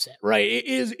an upset, right?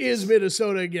 It is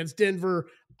Minnesota against Denver.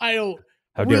 I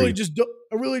really just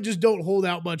don't hold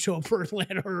out much hope for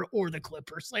Atlanta or the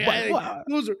Clippers.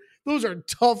 Those are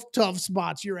tough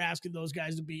spots you're asking those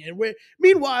guys to be in.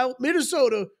 Meanwhile,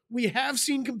 Minnesota, we have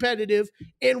seen competitive,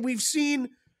 and we've seen,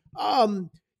 I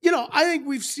think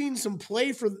we've seen some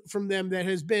play from them that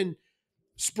has been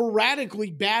sporadically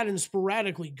bad and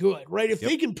sporadically good, right? If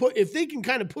they can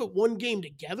kind of put one game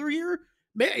together here,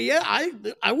 man, yeah,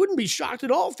 I wouldn't be shocked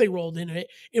at all if they rolled in it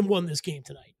and won this game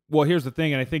tonight. Well, here's the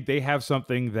thing, and I think they have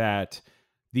something that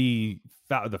the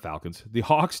Falcons, the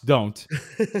Hawks don't,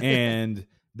 and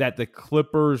that the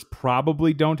Clippers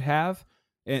probably don't have.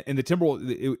 And the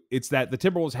Timberwolves, it's that the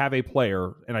Timberwolves have a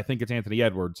player, and I think it's Anthony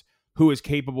Edwards, who is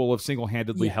capable of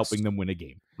single-handedly helping them win a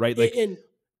game, right? Like, and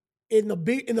the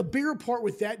bigger part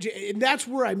with that, and that's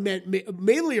where I meant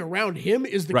mainly around him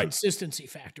is the consistency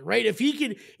factor, right? If he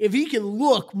can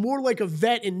look more like a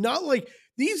vet and not like,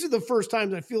 these are the first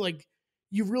times I feel like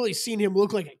you've really seen him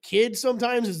look like a kid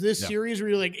sometimes, is this series where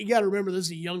you're like, you got to remember this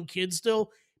is a young kid still.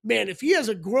 Man, if he has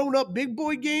a grown-up big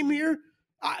boy game here,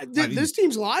 this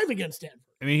team's live against Denver.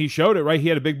 I mean, he showed it, right? He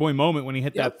had a big boy moment when he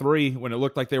hit that three, when it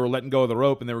looked like they were letting go of the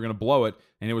rope and they were going to blow it,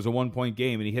 and it was a 1-point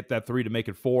game, and he hit that three to make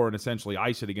it 4 and essentially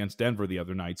ice it against Denver the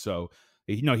other night. So,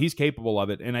 he's capable of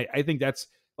it, and I think that's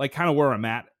like kind of where I'm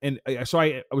at. And so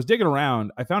I was digging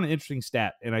around. I found an interesting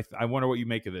stat, and I wonder what you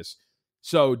make of this.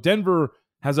 So Denver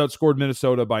has outscored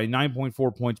Minnesota by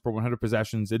 9.4 points per 100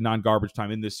 possessions in non-garbage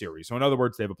time in this series. So in other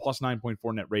words, they have a plus 9.4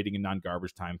 net rating in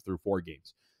non-garbage time through 4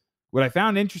 games. What I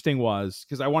found interesting was,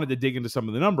 because I wanted to dig into some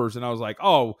of the numbers, and I was like,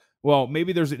 oh, well,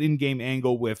 maybe there's an in-game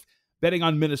angle with betting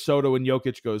on Minnesota when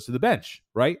Jokic goes to the bench,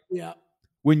 right? Yeah.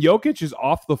 When Jokic is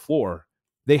off the floor,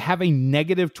 they have a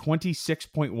negative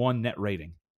 26.1 net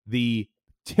rating. The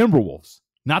Timberwolves,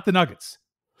 not the Nuggets.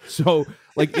 So,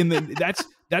 like,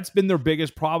 that's been their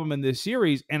biggest problem in this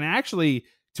series. And actually,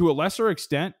 to a lesser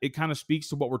extent, it kind of speaks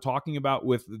to what we're talking about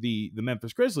with the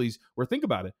Memphis Grizzlies, where, think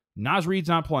about it, Naz Reid's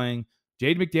not playing,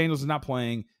 Jaden McDaniels is not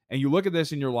playing, and you look at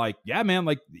this and you're like, yeah, man,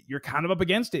 like, you're kind of up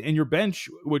against it. And your bench,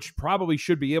 which probably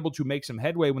should be able to make some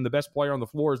headway when the best player on the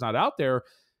floor is not out there,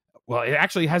 well, it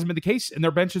actually hasn't been the case, and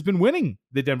their bench has been winning.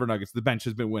 The Denver Nuggets, the bench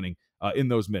has been winning in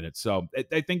those minutes. So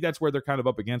I think that's where they're kind of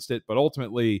up against it. But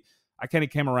ultimately, I kind of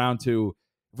came around to,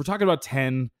 if we're talking about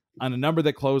 10 on a number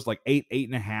that closed like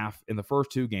 8.5 in the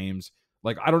first 2 games,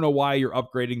 like, I don't know why you're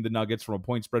upgrading the Nuggets from a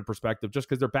point spread perspective just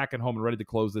because they're back at home and ready to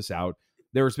close this out.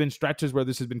 There's been stretches where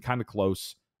this has been kind of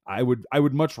close. I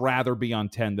would much rather be on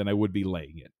 10 than I would be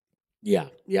laying it. Yeah.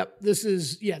 Yep. This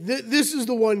is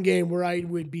the one game where I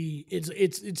would be,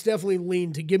 it's definitely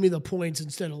lean to give me the points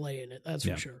instead of laying it. That's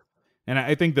for sure. And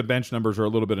I think the bench numbers are a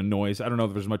little bit of noise. I don't know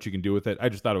if there's much you can do with it. I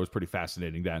just thought it was pretty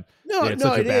fascinating that they had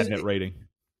such a bad net rating.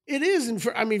 It is, and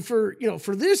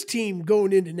for this team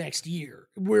going into next year,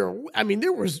 where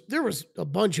there was a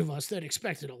bunch of us that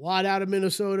expected a lot out of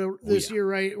Minnesota this year,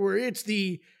 right? Where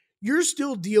you're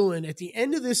still dealing at the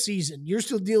end of this season, you're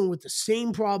still dealing with the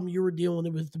same problem you were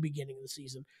dealing with at the beginning of the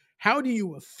season. How do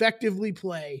you effectively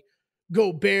play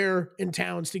Gobert and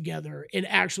Towns together and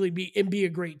actually be a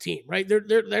great team, right?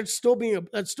 That's still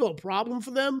a problem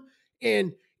for them,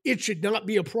 and it should not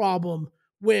be a problem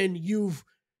when you've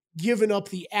given up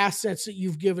the assets that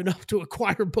you've given up to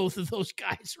acquire both of those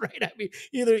guys, right? I mean,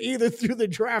 either through the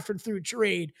draft or through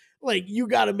trade, like, you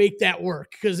got to make that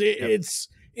work, because it's,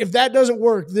 if that doesn't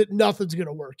work, that nothing's going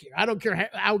to work here. I don't care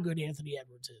how good Anthony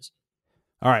Edwards is.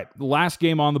 All right, the last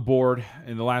game on the board,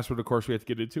 and the last one, of course, we have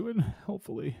to get into, and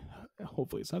hopefully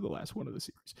it's not the last one of the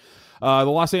series. The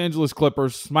Los Angeles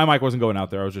Clippers. My mic wasn't going out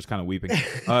there. I was just kind of weeping.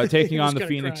 Taking on the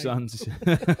Phoenix Suns.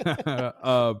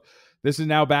 This is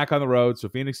now back on the road, so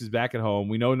Phoenix is back at home.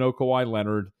 We know no Kawhi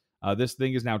Leonard. This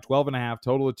thing is now 12.5,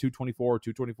 total of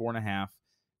 224.5.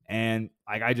 And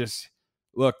like, I just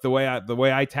look, the way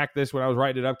I tacked this when I was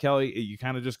writing it up, Kelly, you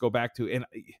kind of just go back to, and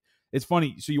it's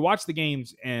funny. So you watch the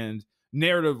games, and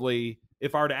narratively,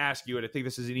 if I were to ask you, and I think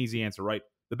this is an easy answer, right?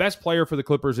 The best player for the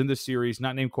Clippers in this series,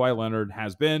 not named Kawhi Leonard,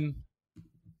 has been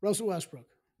Russell Westbrook.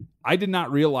 I did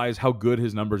not realize how good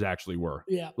his numbers actually were.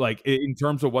 Yeah. Like, in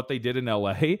terms of what they did in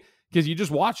LA, because you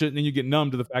just watch it and then you get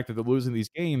numb to the fact that they're losing these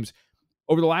games.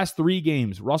 Over the last 3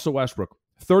 games, Russell Westbrook,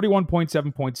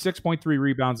 31.7 points, 6.3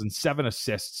 rebounds, and 7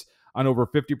 assists on over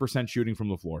 50% shooting from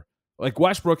the floor. Like,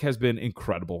 Westbrook has been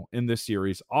incredible in this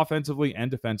series, offensively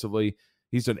and defensively.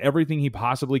 He's done everything he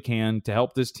possibly can to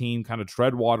help this team kind of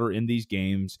tread water in these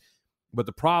games. But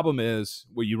the problem is,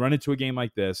 when you run into a game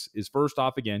like this, is first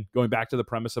off, again, going back to the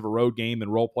premise of a road game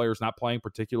and role players not playing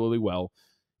particularly well,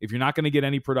 if you're not going to get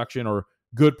any production or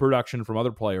good production from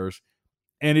other players,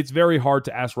 And it's very hard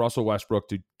to ask Russell Westbrook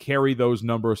to carry those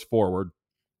numbers forward.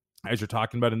 As you're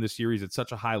talking about in this series, at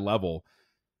such a high level.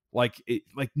 Like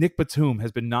Nick Batum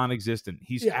has been non-existent.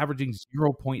 He's averaging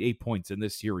 0.8 points in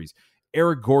this series.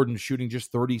 Eric Gordon shooting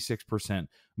just 36%.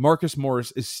 Marcus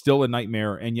Morris is still a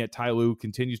nightmare, and yet Ty Lue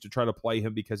continues to try to play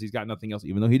him because he's got nothing else,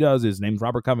 even though he does. His name's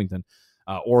Robert Covington,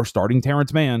 or starting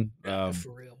Terrence Mann. For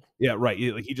real. Yeah, right.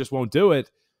 He just won't do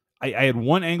it. I had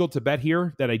one angle to bet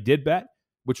here that I did bet,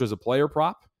 which was a player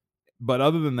prop. But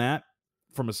other than that,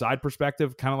 from a side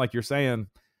perspective, kind of like you're saying,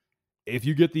 if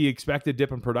you get the expected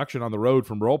dip in production on the road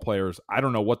from role players, I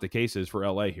don't know what the case is for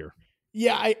LA here.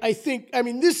 Yeah, I think,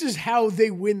 this is how they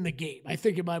win the game. I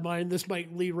think in my mind, this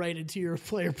might lead right into your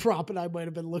player prop, and I might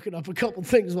have been looking up a couple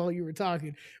things while you were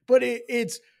talking. But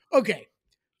it's, okay,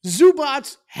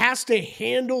 Zubats has to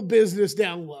handle business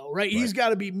down low, right? He's got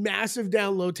to be massive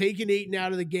down low, taking Ayton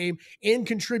out of the game and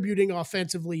contributing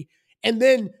offensively. And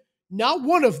then not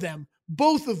one of them,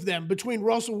 both of them, between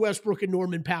Russell Westbrook and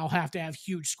Norman Powell, have to have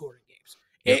huge scoring games.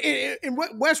 Yep. And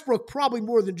Westbrook probably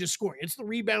more than just scoring. It's the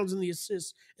rebounds and the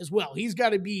assists as well. He's got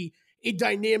to be a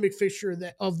dynamic fixture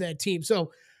of that team.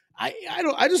 So I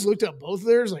just looked up both of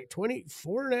theirs, like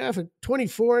 24.5 and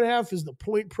 24.5 is the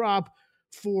point prop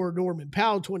for Norman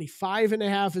Powell.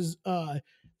 25.5 is the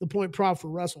point prop for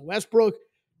Russell Westbrook.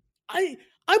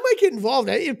 I might get involved.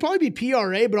 It'd probably be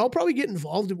PRA, but I'll probably get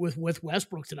involved with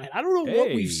Westbrook tonight. I don't know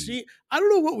what we've seen. I don't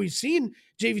know what we've seen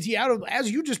JVT out of, as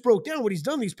you just broke down what he's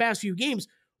done these past few games.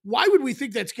 Why would we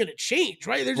think that's going to change?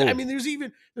 Right?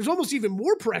 There's almost even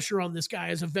more pressure on this guy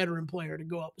as a veteran player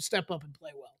to step up and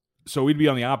play well. So we'd be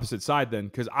on the opposite side then,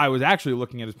 because I was actually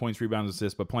looking at his points, rebounds,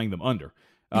 assists, but playing them under.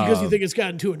 Because you think it's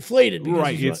gotten too inflated.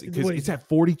 Right. It's at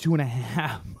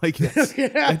 42.5. Like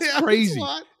that's crazy.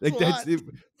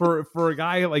 For a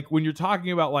guy, like when you're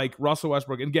talking about like Russell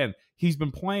Westbrook, and again, he's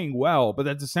been playing well, but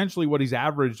that's essentially what he's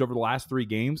averaged over the last 3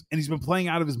 games. And he's been playing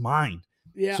out of his mind.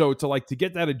 Yeah. So to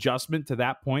get that adjustment to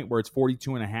that point where it's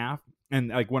 42.5, and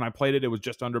like when I played it, it was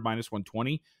just under minus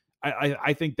 120.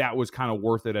 I think that was kind of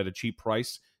worth it at a cheap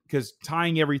price, because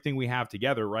tying everything we have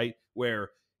together, right,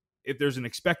 where if there's an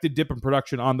expected dip in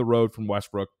production on the road from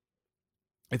Westbrook,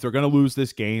 if they're going to lose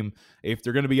this game, if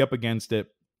they're going to be up against it,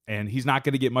 and he's not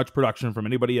going to get much production from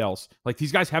anybody else, like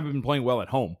these guys haven't been playing well at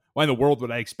home. Why in the world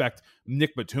would I expect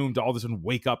Nick Batum to all of a sudden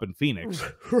wake up in Phoenix?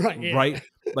 Right. Yeah. Right?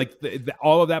 Like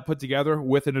all of that put together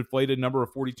with an inflated number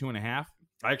of 42.5.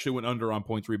 I actually went under on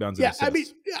points, rebounds, and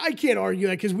assists. I can't argue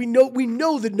that, because we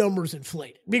know the number's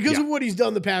inflated because of what he's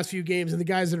done the past few games and the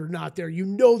guys that are not there.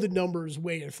 The number is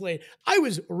way inflated. I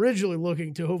was originally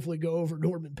looking to hopefully go over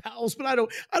Norman Powell's, but I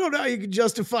don't know how you can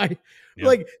justify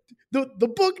like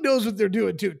the book knows what they're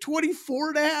doing too.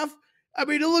 24.5.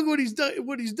 Look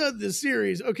what he's done this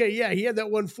series. Okay, yeah, he had that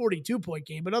 142-point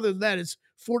game, but other than that, it's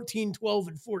 14, 12,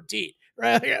 and 14.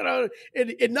 Right?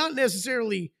 And not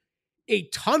necessarily a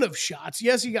ton of shots.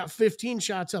 Yes, he got 15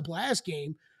 shots up last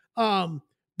game.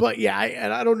 But yeah,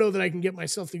 I don't know that I can get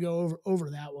myself to go over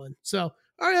that one. So, all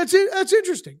right, that's it. That's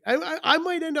interesting. I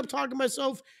might end up talking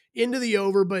myself into the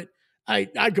over, but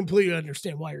I completely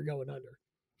understand why you're going under.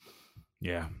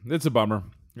 Yeah, it's a bummer.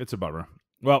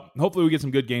 Well, hopefully we get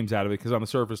some good games out of it, because on the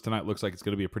surface tonight looks like it's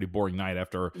going to be a pretty boring night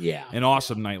after an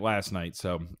awesome night last night.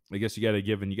 So I guess you got to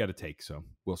give and you got to take. So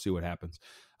we'll see what happens.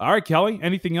 All right, Kelly,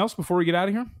 anything else before we get out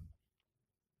of here?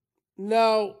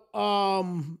 No.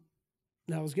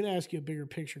 I was going to ask you a bigger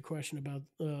picture question about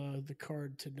the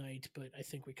card tonight, but I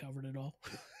think we covered it all.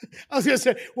 I was going to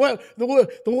say, well,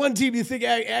 the one team you think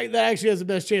that actually has the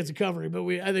best chance of covering, but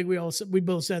I think we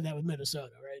both said that with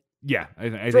Minnesota, right? Yeah,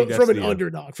 I think that's from an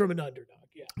underdog.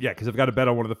 Yeah, because I've got to bet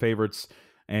on one of the favorites,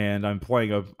 and I'm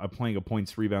playing a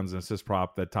points, rebounds, and assist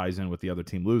prop that ties in with the other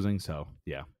team losing. So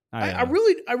yeah, I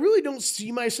really don't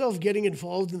see myself getting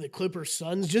involved in the Clippers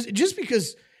Suns just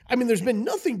because there's been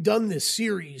nothing done this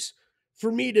series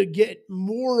for me to get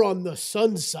more on the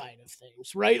Suns side of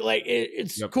things, right? Like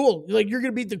it's cool. Like you're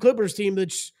going to beat the Clippers team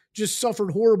that's just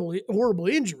suffered horrible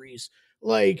injuries.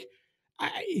 Like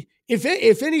if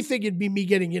anything, it'd be me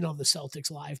getting in on the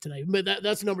Celtics live tonight. But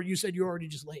that's the number you said you already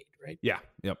just laid, right? Yeah.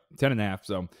 Yep. 10.5.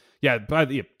 So yeah, but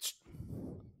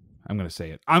I'm going to say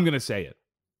it.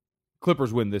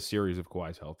 Clippers win this series if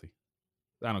Kawhi's healthy.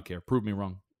 I don't care. Prove me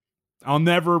wrong. I'll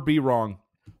never be wrong.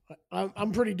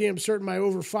 I'm pretty damn certain my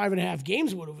over 5.5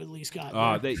 games would have at least gotten.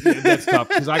 That's tough,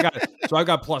 because I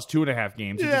got plus 2.5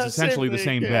 games, which is essentially the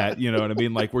same bet. You know what I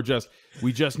mean? Like we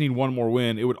just need one more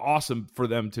win. It would be awesome for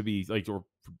them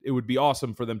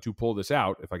to pull this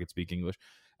out, if I could speak English.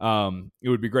 It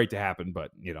would be great to happen,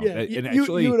 but you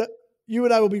you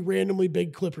and I will be randomly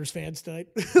big Clippers fans tonight.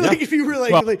 Like if you were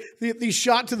like the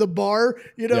shot to the bar,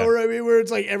 you know what I mean, where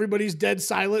it's like everybody's dead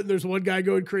silent and there's one guy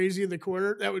going crazy in the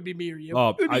corner. That would be me or you.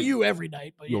 It would be you every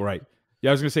night. But you're right.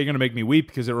 Yeah, I was going to say you're going to make me weep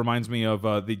because it reminds me of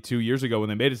the 2 years ago when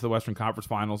they made it to the Western Conference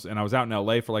Finals, and I was out in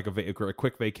L.A. for like a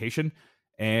quick vacation,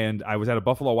 and I was at a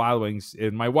Buffalo Wild Wings,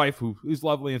 and my wife, who's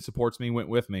lovely and supports me, went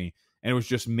with me, and it was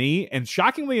just me, and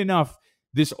shockingly enough,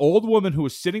 this old woman who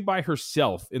was sitting by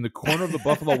herself in the corner of the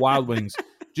Buffalo Wild Wings,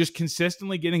 just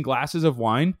consistently getting glasses of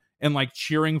wine and like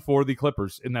cheering for the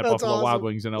Clippers in that Buffalo Wild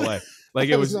Wings in LA. Like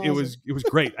it was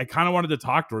great. I kind of wanted to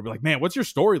talk to her, be like, man, what's your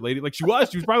story, lady? Like she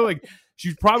was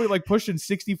probably like pushing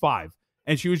 65.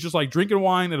 And she was just like drinking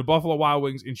wine at a Buffalo Wild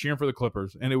Wings and cheering for the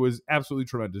Clippers. And it was absolutely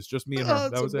tremendous. Just me and her.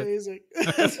 That was amazing.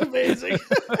 That's amazing.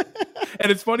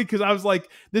 And it's funny because I was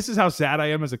like, this is how sad I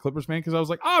am as a Clippers fan, because I was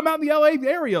like, I'm out in the LA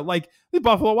area. Like the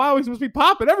Buffalo Wild Wings must be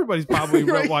popping. Everybody's probably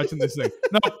watching this thing.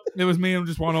 No, it was me and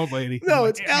just one old lady. No,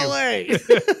 it's LA.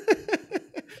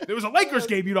 There was a Lakers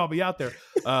game, you'd all be out there.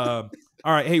 All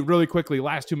right. Hey, really quickly,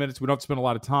 last 2 minutes. We don't spend a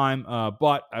lot of time,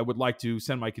 but I would like to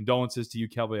send my condolences to you,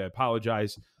 Kelby. I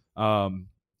apologize. I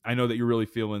know that you're really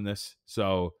feeling this.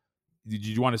 So did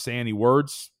you want to say any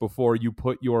words before you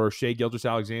put your Shai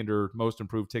Gilgeous-Alexander most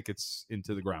improved tickets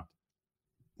into the ground?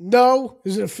 No.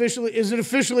 Is it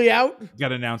officially out?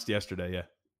 Got announced yesterday, yeah.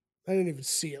 I didn't even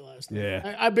see it last night.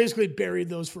 Yeah. I basically buried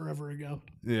those forever ago.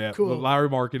 Yeah. Cool. Larry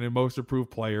Markkinen, most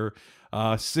improved player,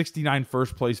 69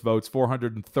 first place votes,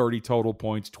 430 total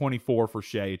points, 24 for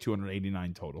Shai,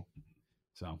 289 total.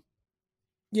 So.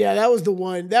 Yeah, that was the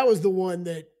one. That was the one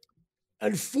that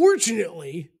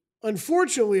unfortunately,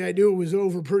 I knew it was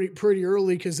over pretty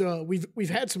early because we've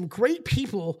had some great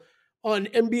people on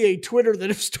NBA Twitter that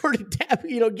have started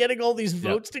tapping, getting all these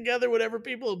votes together whenever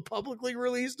people have publicly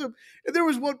released them. And there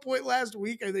was one point last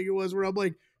week, I think it was, where I'm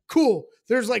like, cool,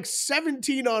 there's like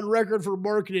 17 on record for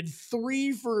Markkinen,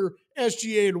 3 for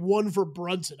SGA, and 1 for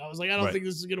Brunson. I was like, I don't think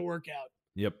this is going to work out.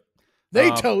 Yep. They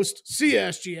toast. See ya,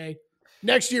 SGA.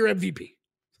 Next year MVP.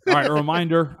 All right, a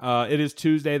reminder, it is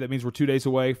Tuesday. That means we're 2 days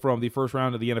away from the first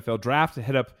round of the NFL draft.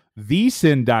 Head up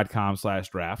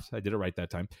vsin.com/draft. I did it right that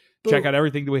time. Boom. Check out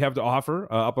everything that we have to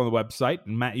offer up on the website.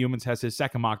 And Matt Humans has his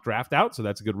second mock draft out, so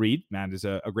that's a good read. Matt is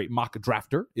a great mock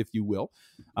drafter, if you will.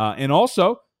 And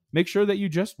also, make sure that you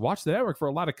just watch the network for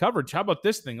a lot of coverage. How about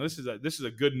this thing? This is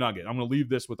a good nugget. I'm going to leave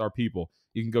this with our people.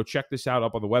 You can go check this out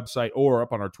up on the website or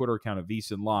up on our Twitter account at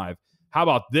vsin Live. How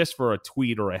about this for a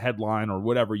tweet or a headline or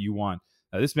whatever you want?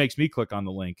 This makes me click on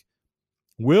the link.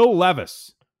 Will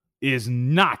Levis is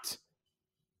not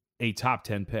a top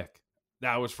 10 pick.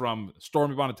 That was from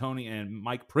Stormy Buonantony and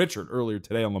Mike Pritchard earlier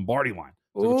today on Lombardi Line.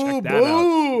 So go check that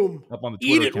out up on the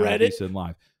Twitter account at VSiN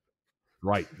Live.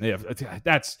 Right. Yeah,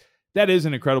 that is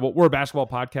an incredible. We're a basketball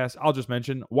podcast. I'll just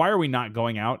mention, why are we not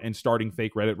going out and starting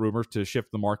fake Reddit rumors to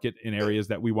shift the market in areas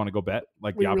that we want to go bet,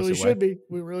 like the opposite way?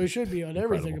 We really should be on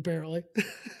everything, apparently.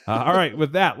 All right.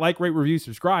 With that, like, rate, review,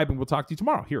 subscribe, and we'll talk to you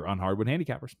tomorrow here on Hardwood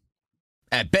Handicappers.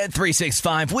 At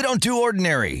Bet365, we don't do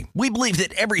ordinary. We believe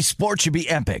that every sport should be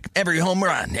epic. Every home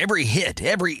run, every hit,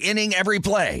 every inning, every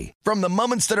play. From the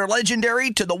moments that are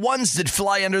legendary to the ones that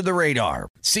fly under the radar.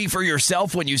 See for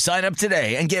yourself when you sign up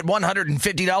today and get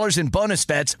 $150 in bonus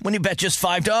bets when you bet just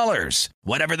 $5.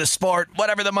 Whatever the sport,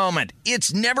 whatever the moment,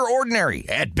 it's never ordinary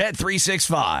at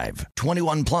Bet365.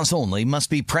 21 plus only. Must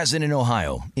be present in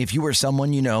Ohio. If you or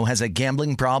someone you know has a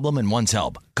gambling problem and wants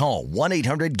help, call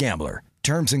 1-800-GAMBLER.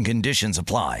 Terms and conditions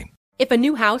apply. If a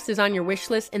new house is on your wish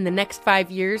list in the next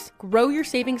 5 years, grow your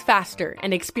savings faster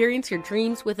and experience your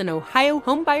dreams with an Ohio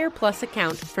Homebuyer Plus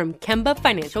account from Kemba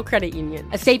Financial Credit Union.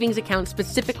 A savings account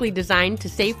specifically designed to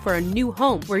save for a new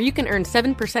home, where you can earn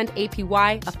 7%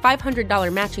 APY, a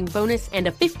 $500 matching bonus, and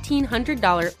a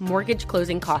 $1,500 mortgage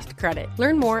closing cost credit.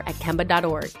 Learn more at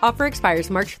Kemba.org. Offer expires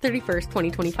March 31st,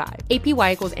 2025.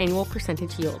 APY equals annual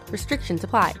percentage yield. Restrictions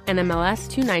apply. NMLS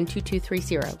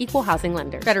 292230. Equal housing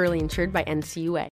lender. Federally insured by NCUA.